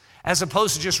process, as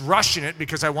opposed to just rushing it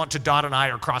because I want to dot an I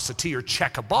or cross a T or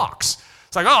check a box.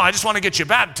 It's like, oh, I just want to get you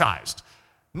baptized.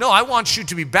 No, I want you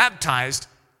to be baptized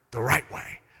the right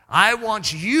way. I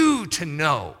want you to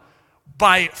know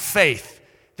by faith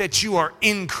that you are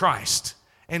in Christ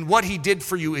and what he did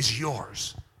for you is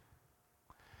yours.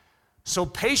 So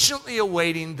patiently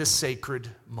awaiting the sacred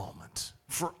moment.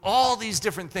 For all these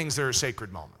different things, there are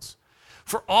sacred moments.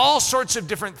 For all sorts of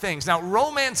different things. Now,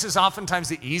 romance is oftentimes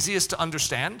the easiest to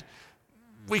understand.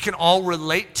 We can all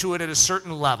relate to it at a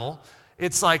certain level.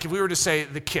 It's like if we were to say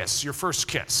the kiss, your first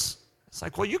kiss. It's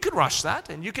like, well, you could rush that,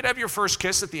 and you could have your first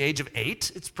kiss at the age of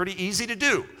 8. It's pretty easy to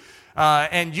do.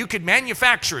 And you could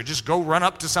manufacture it. Just go run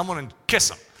up to someone and kiss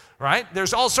them, right?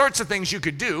 There's all sorts of things you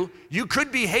could do. You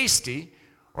could be hasty,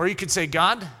 or you could say,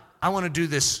 God, I want to do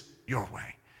this your way.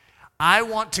 I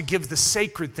want to give the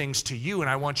sacred things to you, and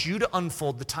I want you to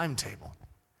unfold the timetable.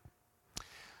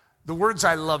 The words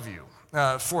I love you.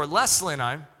 For Leslie and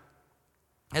I,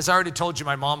 as I already told you,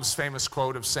 my mom's famous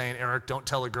quote of saying, Eric, don't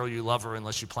tell a girl you love her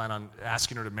unless you plan on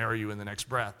asking her to marry you in the next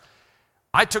breath.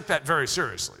 I took that very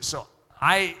seriously. So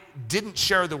I didn't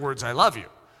share the words I love you.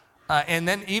 And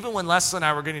then even when Leslie and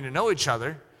I were getting to know each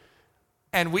other,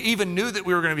 and we even knew that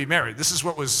we were going to be married, this is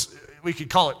what was, we could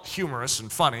call it humorous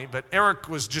and funny, but Eric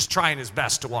was just trying his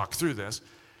best to walk through this.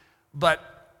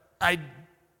 But I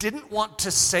didn't want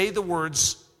to say the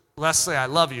words, Leslie, I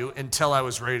love you, until I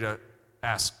was ready to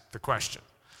ask the question.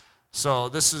 So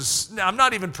this is, I'm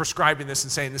not even prescribing this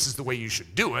and saying this is the way you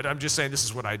should do it. I'm just saying this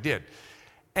is what I did.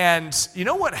 And you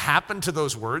know what happened to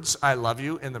those words, I love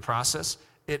you, in the process?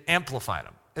 It amplified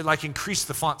them. It like increased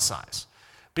the font size.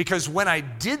 Because when I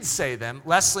did say them,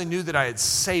 Leslie knew that I had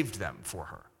saved them for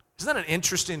her. Isn't that an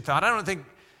interesting thought? I don't think,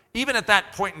 even at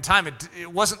that point in time,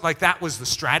 it wasn't like that was the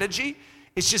strategy.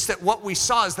 It's just that what we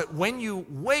saw is that when you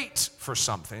wait for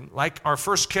something, like our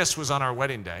first kiss was on our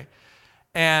wedding day,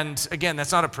 and again,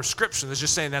 that's not a prescription. It's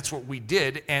just saying that's what we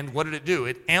did. And what did it do?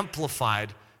 It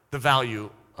amplified the value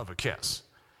of a kiss.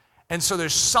 And so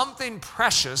there's something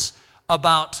precious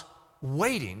about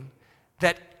waiting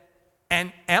that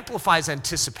amplifies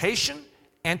anticipation,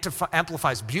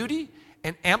 amplifies beauty,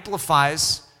 and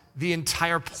amplifies the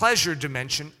entire pleasure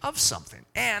dimension of something.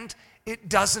 And it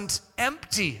doesn't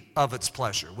empty of its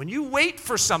pleasure. When you wait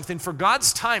for something, for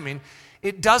God's timing,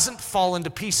 it doesn't fall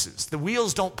into pieces. The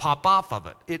wheels don't pop off of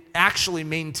it. It actually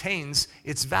maintains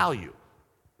its value.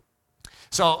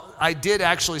 So I did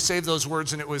actually save those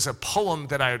words, and it was a poem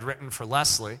that I had written for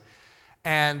Leslie.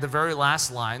 And the very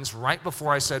last lines, right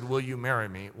before I said, will you marry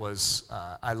me, was,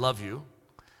 I love you,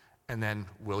 and then,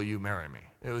 will you marry me?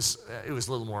 It was a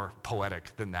little more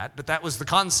poetic than that, but that was the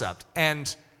concept.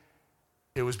 And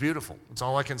it was beautiful. That's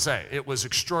all I can say. It was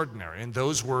extraordinary. And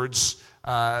those words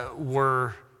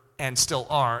were, and still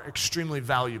are, extremely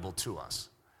valuable to us.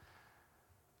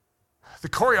 The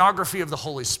choreography of the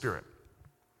Holy Spirit.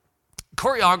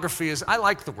 Choreography is, I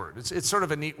like the word. It's sort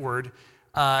of a neat word.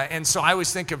 And so I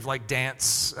always think of like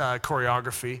dance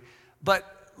choreography.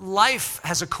 But life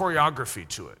has a choreography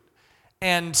to it.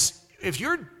 And if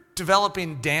you're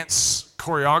developing dance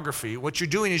choreography, what you're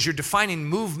doing is you're defining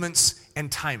movements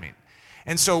and timing.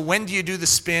 And so when do you do the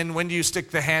spin? When do you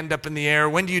stick the hand up in the air?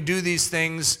 When do you do these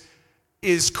things?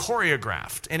 Is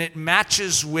choreographed, and it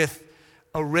matches with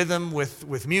a rhythm,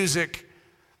 with music.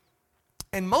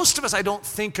 And most of us, I don't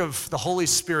think of the Holy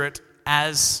Spirit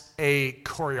as a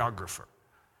choreographer,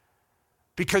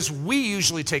 because we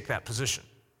usually take that position.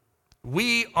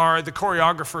 We are the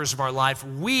choreographers of our life.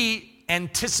 We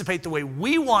anticipate the way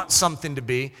we want something to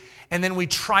be, and then we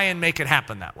try and make it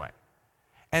happen that way.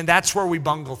 And that's where we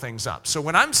bungle things up. So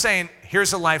when I'm saying,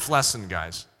 here's a life lesson,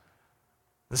 guys,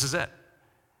 this is it.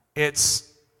 It's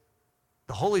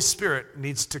the Holy Spirit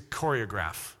needs to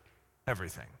choreograph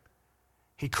everything.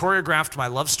 He choreographed my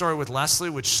love story with Leslie,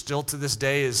 which still to this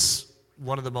day is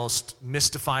one of the most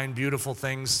mystifying, beautiful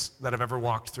things that I've ever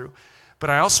walked through. But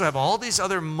I also have all these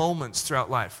other moments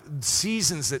throughout life,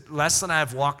 seasons that Leslie and I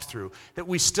have walked through, that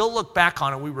we still look back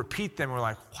on and we repeat them. We're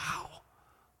like, wow,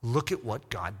 look at what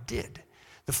God did.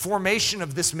 The formation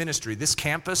of this ministry, this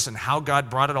campus, and how God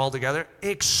brought it all together,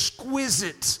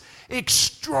 exquisite,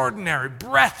 extraordinary,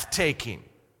 breathtaking.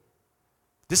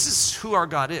 This is who our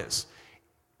God is.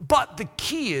 But the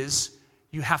key is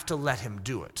you have to let him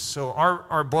do it. So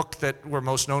our book that we're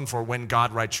most known for, When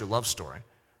God Writes Your Love Story,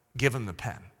 give him the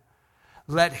pen.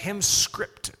 Let him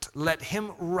script it. Let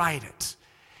him write it.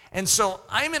 And so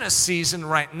I'm in a season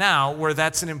right now where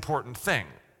that's an important thing.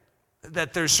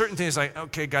 That there's certain things like,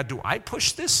 okay, God, do I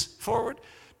push this forward?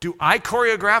 Do I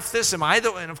choreograph this? Am I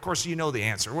the, and of course you know the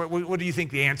answer. What do you think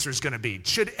the answer is going to be?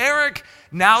 Should Eric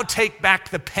now take back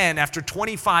the pen after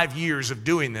 25 years of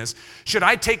doing this? Should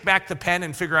I take back the pen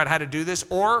and figure out how to do this?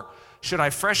 Or should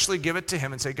I freshly give it to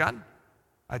him and say, God,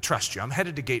 I trust you. I'm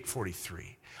headed to gate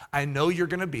 43. I know you're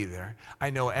going to be there.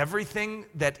 I know everything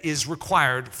that is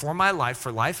required for my life,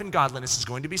 for life and godliness, is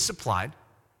going to be supplied.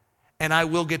 And I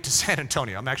will get to San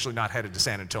Antonio. I'm actually not headed to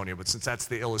San Antonio, but since that's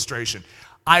the illustration,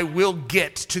 I will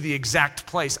get to the exact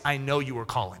place I know you are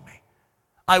calling me.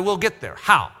 I will get there.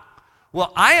 How?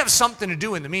 Well, I have something to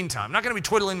do in the meantime. I'm not going to be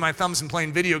twiddling my thumbs and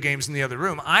playing video games in the other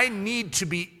room. I need to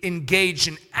be engaged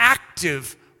in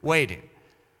active waiting.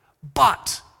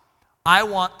 But I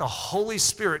want the Holy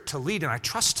Spirit to lead, and I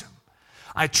trust him.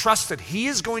 I trust that he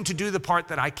is going to do the part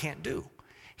that I can't do.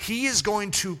 He is going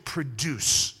to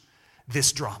produce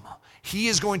this drama. He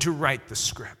is going to write the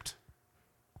script.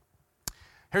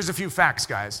 Here's a few facts,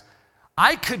 guys.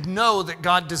 I could know that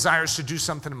God desires to do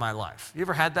something in my life. You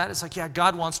ever had that? It's like, yeah,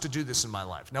 God wants to do this in my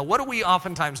life. Now, what do we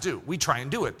oftentimes do? We try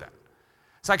and do it then.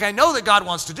 It's like, I know that God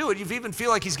wants to do it. You even feel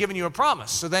like he's given you a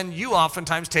promise. So then you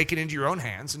oftentimes take it into your own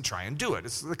hands and try and do it.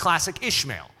 It's the classic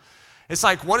Ishmael. It's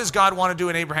like, what does God want to do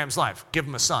in Abraham's life? Give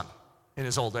him a son in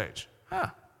his old age.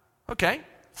 Okay.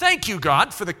 Thank you,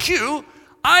 God, for the cue.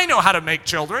 I know how to make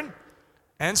children.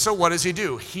 And so what does he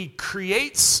do? He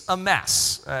creates a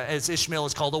mess, as Ishmael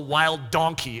is called, a wild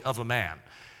donkey of a man.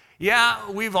 Yeah,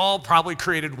 we've all probably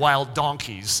created wild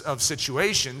donkeys of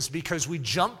situations because we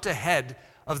jumped ahead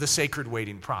of the sacred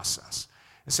waiting process.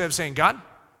 Instead of saying, God,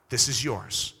 this is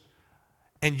yours.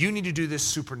 And you need to do this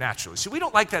supernaturally. See, we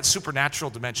don't like that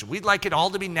supernatural dimension. We'd like it all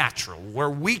to be natural,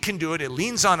 where we can do it. It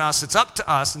leans on us. It's up to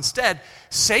us. Instead,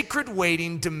 sacred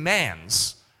waiting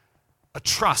demands a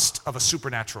trust of a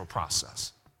supernatural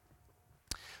process.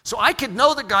 So I could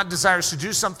know that God desires to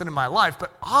do something in my life,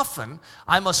 but often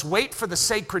I must wait for the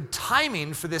sacred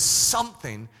timing for this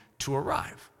something to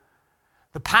arrive.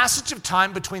 The passage of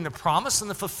time between the promise and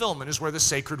the fulfillment is where the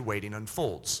sacred waiting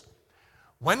unfolds.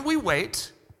 When we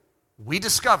wait, we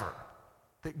discover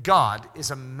that God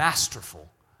is a masterful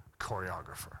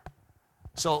choreographer.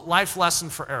 So, life lesson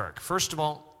for Eric. First of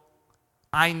all,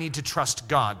 I need to trust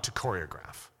God to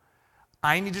choreograph.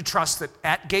 I need to trust that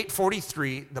at gate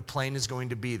 43, the plane is going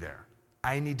to be there.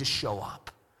 I need to show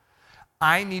up.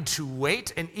 I need to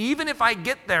wait, and even if I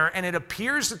get there and it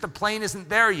appears that the plane isn't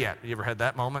there yet, you ever had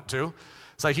that moment too?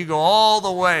 It's like you go all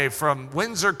the way from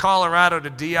Windsor, Colorado to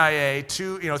DIA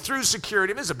to, through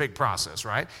security. It's a big process,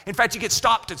 right? In fact, you get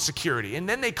stopped at security, and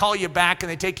then they call you back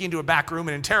and they take you into a back room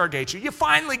and interrogate you. You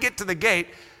finally get to the gate,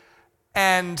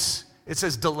 and it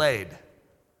says delayed.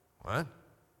 What?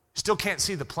 Still can't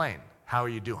see the plane. How are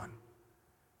you doing?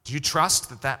 Do you trust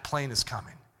that that plane is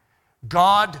coming?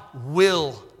 God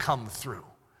will come through.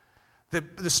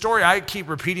 The story I keep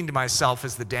repeating to myself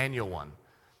is the Daniel one,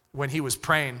 when he was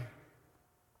praying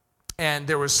and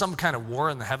there was some kind of war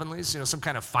in the heavenlies, some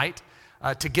kind of fight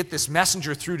to get this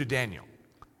messenger through to Daniel.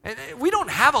 And we don't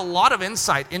have a lot of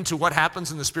insight into what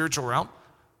happens in the spiritual realm,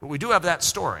 but we do have that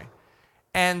story.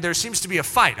 And there seems to be a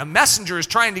fight. A messenger is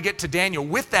trying to get to Daniel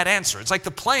with that answer. It's like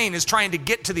the plane is trying to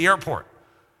get to the airport.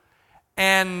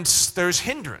 And there's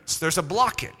hindrance. There's a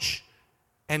blockage.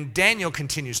 And Daniel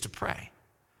continues to pray.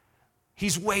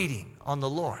 He's waiting on the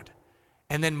Lord.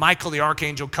 And then Michael the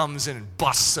archangel comes in and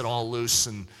busts it all loose,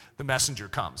 and the messenger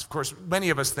comes. Of course, many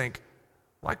of us think,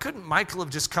 why couldn't Michael have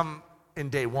just come in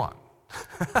day one?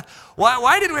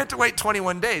 Why did we have to wait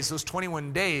 21 days? Those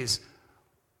 21 days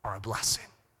are a blessing.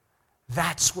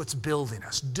 That's what's building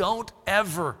us. Don't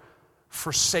ever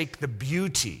forsake the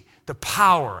beauty, the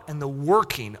power, and the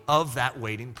working of that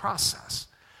waiting process.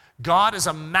 God is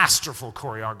a masterful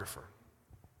choreographer.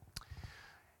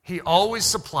 He always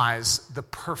supplies the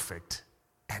perfect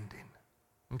ending.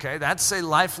 Okay, that's a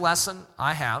life lesson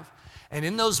I have. And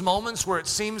in those moments where it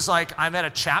seems like I'm at a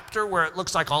chapter where it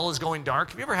looks like all is going dark,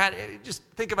 have you ever had, just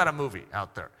think about a movie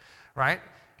out there, right?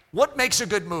 What makes a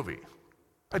good movie?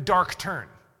 A dark turn.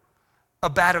 A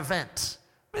bad event.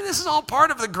 I mean, this is all part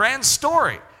of the grand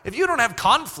story. If you don't have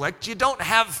conflict, you don't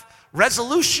have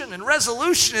resolution, and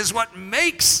resolution is what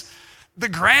makes the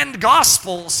grand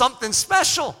gospel something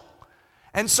special.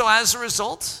 And so as a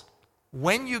result,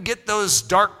 when you get those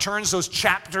dark turns, those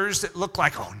chapters that look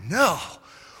like, oh no,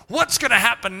 what's going to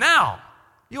happen now?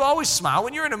 You always smile.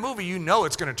 When you're in a movie, you know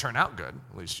it's going to turn out good.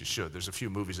 At least you should. There's a few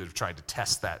movies that have tried to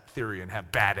test that theory and have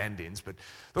bad endings, but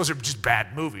those are just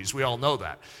bad movies. We all know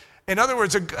that. In other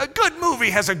words, a good movie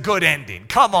has a good ending.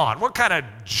 Come on. What kind of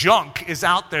junk is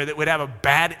out there that would have a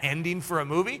bad ending for a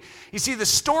movie? You see, the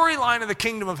storyline of the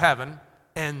kingdom of heaven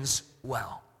ends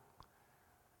well.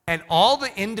 And all the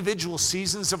individual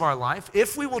seasons of our life,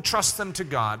 if we will trust them to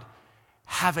God,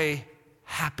 have a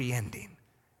happy ending.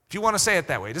 If you want to say it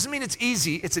that way. It doesn't mean it's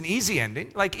easy. It's an easy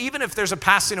ending. Like even if there's a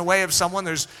passing away of someone,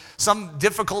 there's some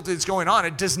difficulty that's going on,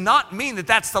 it does not mean that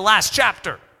that's the last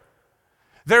chapter.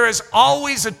 There is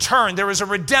always a turn. There is a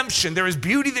redemption. There is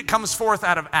beauty that comes forth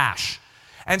out of ash.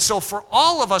 And so for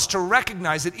all of us to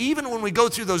recognize that even when we go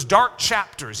through those dark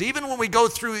chapters, even when we go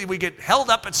through, we get held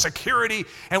up at security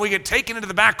and we get taken into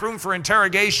the back room for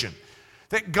interrogation,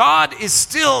 that God is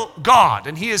still God,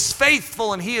 and He is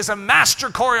faithful, and He is a master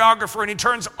choreographer, and He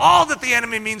turns all that the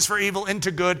enemy means for evil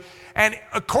into good. And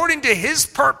according to His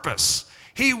purpose,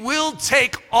 He will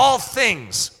take all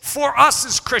things for us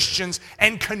as Christians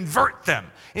and convert them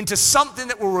into something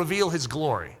that will reveal His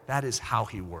glory. That is how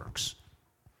He works.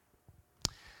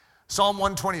 Psalm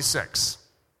 126.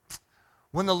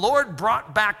 When the Lord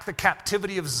brought back the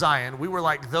captivity of Zion, we were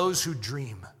like those who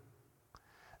dream.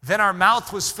 Then our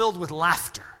mouth was filled with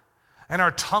laughter, and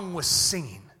our tongue was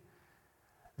singing.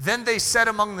 Then they said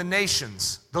among the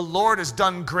nations, the Lord has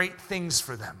done great things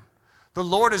for them. The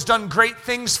Lord has done great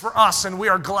things for us, and we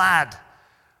are glad.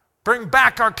 Bring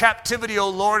back our captivity, O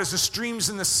Lord, as the streams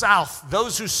in the south.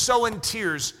 Those who sow in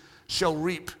tears shall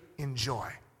reap in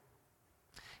joy.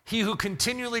 He who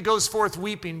continually goes forth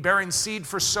weeping, bearing seed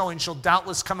for sowing, shall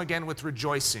doubtless come again with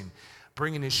rejoicing,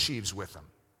 bringing his sheaves with him.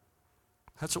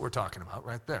 That's what we're talking about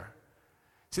right there.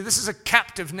 See, this is a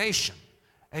captive nation,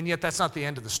 and yet that's not the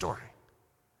end of the story.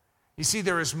 You see,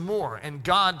 there is more, and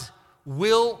God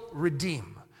will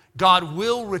redeem. God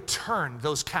will return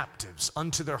those captives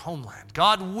unto their homeland.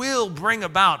 God will bring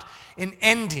about an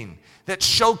ending that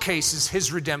showcases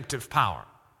His redemptive power.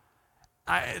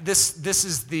 This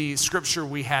is the scripture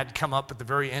we had come up at the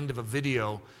very end of a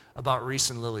video about Reese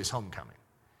and Lily's homecoming.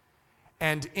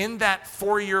 And in that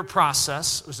 4-year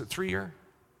process, was it 3-year?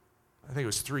 I think it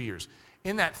was 3 years.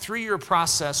 In that 3-year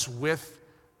process with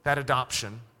that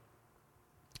adoption,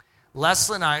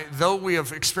 Leslie and I, though we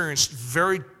have experienced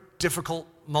very difficult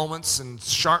moments and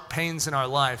sharp pains in our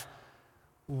life,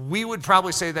 we would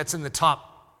probably say that's in the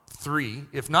top 3,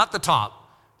 if not the top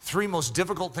 3 most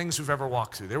difficult things we've ever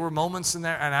walked through. There were moments in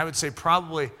there, and I would say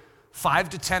probably 5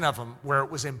 to 10 of them, where it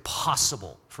was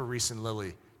impossible for Reese and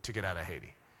Lily to get out of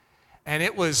Haiti. And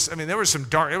it was, there was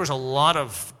a lot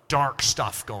of dark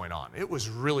stuff going on. It was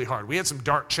really hard. We had some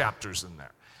dark chapters in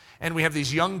there. And we have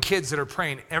these young kids that are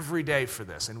praying every day for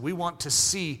this, and we want to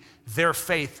see their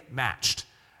faith matched.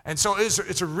 And so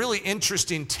it's a really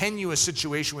interesting, tenuous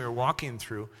situation we were walking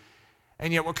through.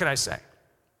 And yet, what could I say?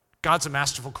 God's a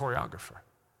masterful choreographer.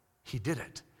 He did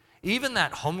it. Even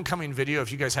that homecoming video,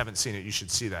 if you guys haven't seen it, you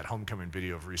should see that homecoming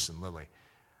video of Reese and Lily.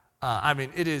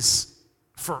 It is,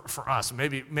 for us,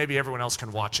 maybe everyone else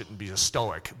can watch it and be a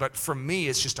stoic, but for me,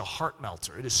 it's just a heart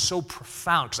melter. It is so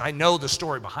profound because I know the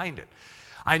story behind it.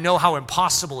 I know how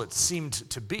impossible it seemed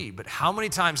to be, but how many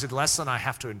times did Leslie and I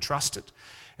have to entrust it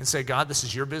and say, God, this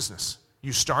is your business.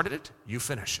 You started it, you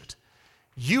finish it.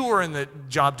 You were in the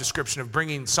job description of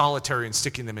bringing solitary and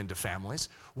sticking them into families.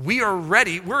 We are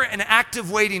ready. We're in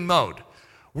active waiting mode.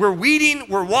 We're weeding,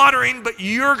 we're watering, but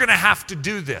you're going to have to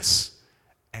do this.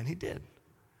 And He did.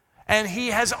 And He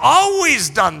has always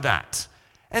done that.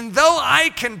 And though I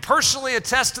can personally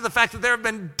attest to the fact that there have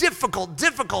been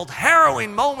difficult,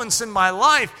 harrowing moments in my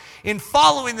life in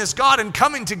following this God and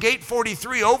coming to gate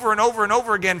 43 over and over and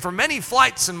over again for many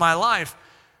flights in my life,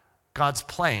 God's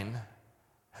plane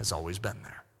has always been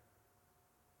there.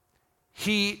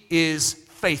 He is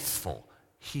faithful.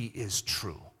 He is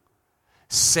true.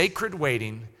 Sacred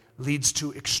waiting leads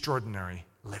to extraordinary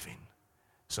living.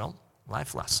 So,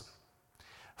 life lesson.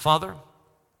 Father,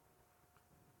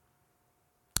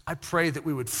 I pray that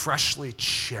we would freshly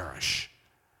cherish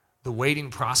the waiting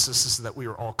processes that we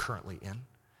are all currently in.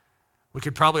 We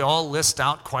could probably all list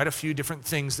out quite a few different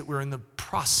things that we're in the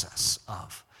process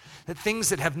of, that things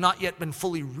that have not yet been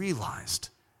fully realized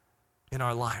in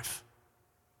our life.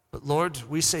 But Lord,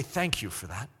 we say thank you for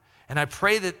that. And I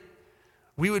pray that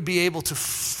we would be able to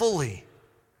fully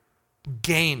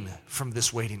gain from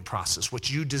this waiting process what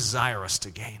you desire us to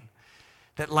gain.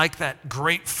 That like that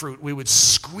grapefruit, we would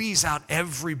squeeze out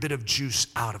every bit of juice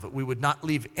out of it. We would not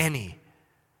leave any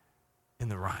in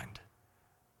the rind.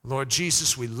 Lord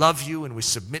Jesus, we love you and we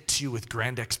submit to you with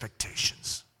grand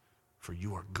expectations, for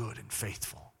you are good and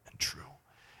faithful and true.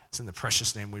 It's in the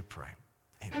precious name we pray.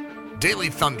 Amen. Daily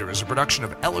Thunder is a production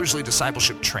of Ellerslie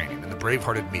Discipleship Training and the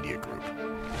Bravehearted Media Group.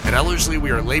 At Ellerslie,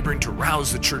 we are laboring to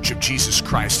rouse the Church of Jesus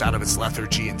Christ out of its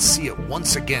lethargy and see it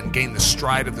once again gain the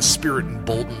stride of the Spirit,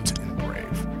 emboldened and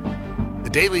brave. The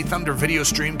Daily Thunder video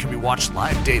stream can be watched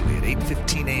live daily at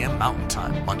 8:15 a.m. Mountain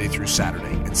Time, Monday through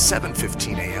Saturday, and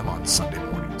 7:15 a.m. on Sunday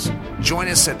mornings. Join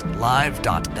us at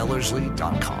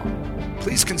live.ellerslie.com.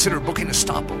 Please consider booking a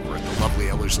stopover at the lovely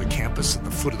Ellerslie campus at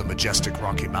the foot of the majestic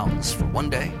Rocky Mountains for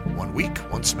 1 day, 1 week,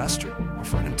 1 semester, or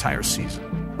for an entire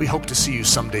season. We hope to see you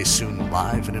someday soon,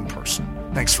 live and in person.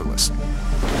 Thanks for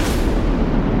listening.